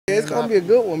It's gonna be a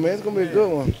good one, man. It's gonna be a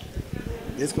good one.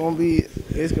 That's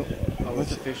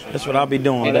what I'll be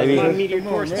doing, baby. That's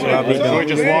what I'll be doing. We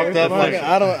just walked up like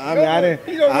I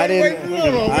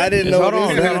didn't know.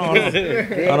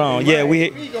 Hold on. Yeah,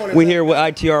 we here with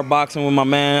ITRboxing with my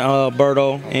man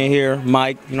Berto in here.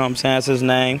 Mike, you know what I'm saying? That's his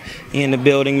name. He in the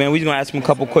building, man. We just gonna ask him a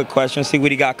couple quick questions, see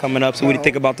what he got coming up, see what he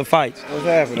think about the fights. What's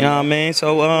happening? You know what I mean?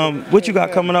 So what you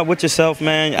got coming up with yourself,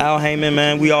 man? Al Heyman,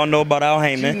 man. We all know about Al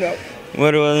Heyman. You know. You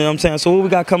know what I'm saying? So what we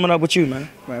got coming up with you, man?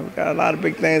 Man, we got a lot of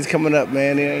big things coming up,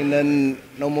 man. There ain't nothing,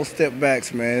 no more step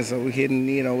backs, man. So we hitting,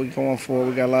 we going forward.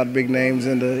 We got a lot of big names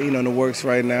in the, in the works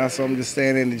right now. So I'm just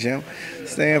staying in the gym,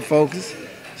 staying focused,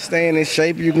 staying in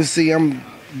shape. You can see I'm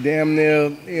damn near,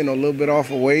 a little bit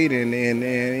off of weight,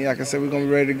 and like I said, we're gonna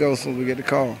be ready to go as soon as we get the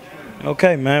call.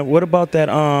 Okay, man. What about that?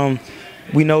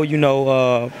 We know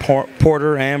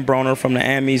Porter and Broner from the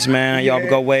Amis, man. Y'all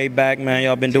go way back, man.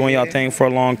 Y'all been doing y'all thing for a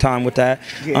long time with that.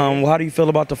 How do you feel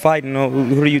about the fight?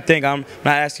 Who do you think? I'm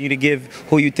not asking you to give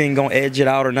who you think gonna edge it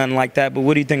out or nothing like that, but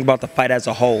what do you think about the fight as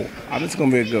a whole? It's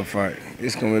gonna be a good fight.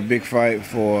 It's gonna be a big fight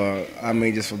for,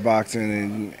 just for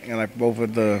boxing and like both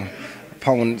of the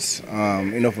opponents,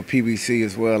 for PBC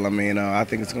as well. I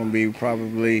think it's gonna be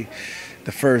probably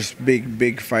the first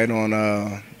big fight on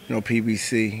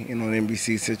PBC, an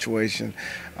NBC situation.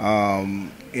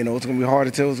 It's gonna be hard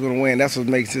to tell who's gonna win. That's what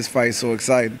makes this fight so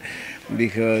exciting,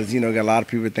 because got a lot of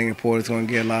people thinking Porter's gonna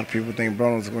get it, a lot of people think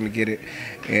Broner's gonna get it,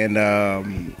 and I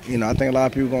think a lot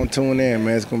of people gonna tune in,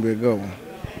 man. It's gonna be a good one.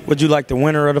 Would you like the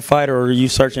winner of the fight, or are you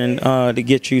searching to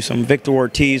get you some Victor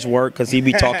Ortiz work, because he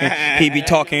be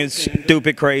talking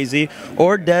stupid crazy,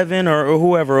 or Devin or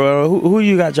whoever? Who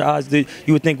you got your odds that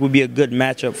you would think would be a good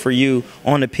matchup for you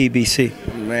on the PBC?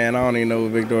 Man, I don't even know who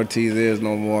Victor Ortiz is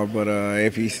no more, but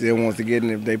if he still wants to get in,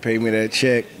 if they pay me that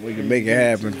check, we can make it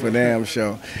happen for damn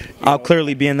sure. I'll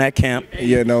clearly be in that camp.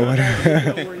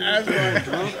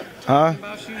 Huh?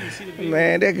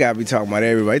 Man, that guy be talking about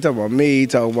everybody. He talking about me, he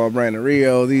talking about Brandon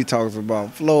Rios, he talks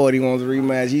about Floyd, he wants a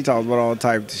rematch, he talks about all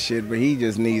types of shit, but he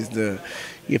just needs to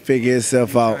figure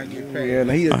himself out. He just trying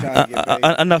to get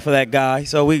paid. Enough of that guy.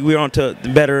 So we're on to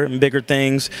better and bigger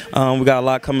things. We got a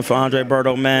lot coming from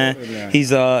Berto, man.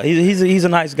 He's a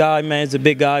nice guy, man. He's a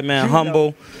big guy, man.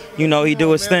 Humble. He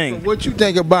do his thing. What you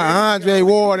think about Andre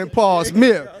Ward and Paul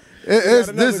Smith?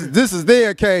 This is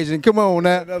their occasion. Come on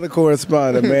now. Another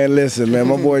correspondent, man. Listen, man,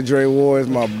 my boy Dre Ward is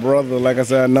my brother. Like I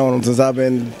said, I've known him since I've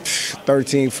been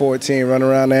 13, 14, running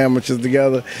around the amateurs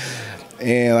together.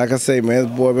 And like I say, man,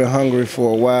 this boy been hungry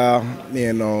for a while.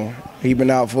 He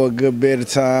been out for a good bit of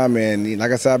time, and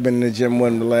like I said, I've been in the gym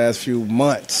with him the last few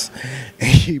months, and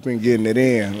he been getting it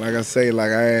in. Like I say,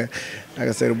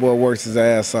 the boy works his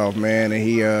ass off, man, and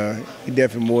he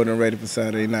definitely more than ready for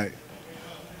Saturday night.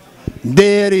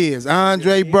 There it is,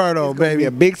 Andre Berto, baby.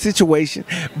 A big situation.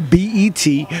 BET,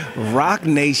 Rock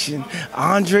Nation,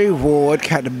 Andre Ward,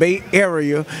 got the Bay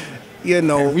Area.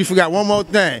 We forgot one more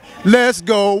thing. Let's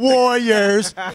go Warriors.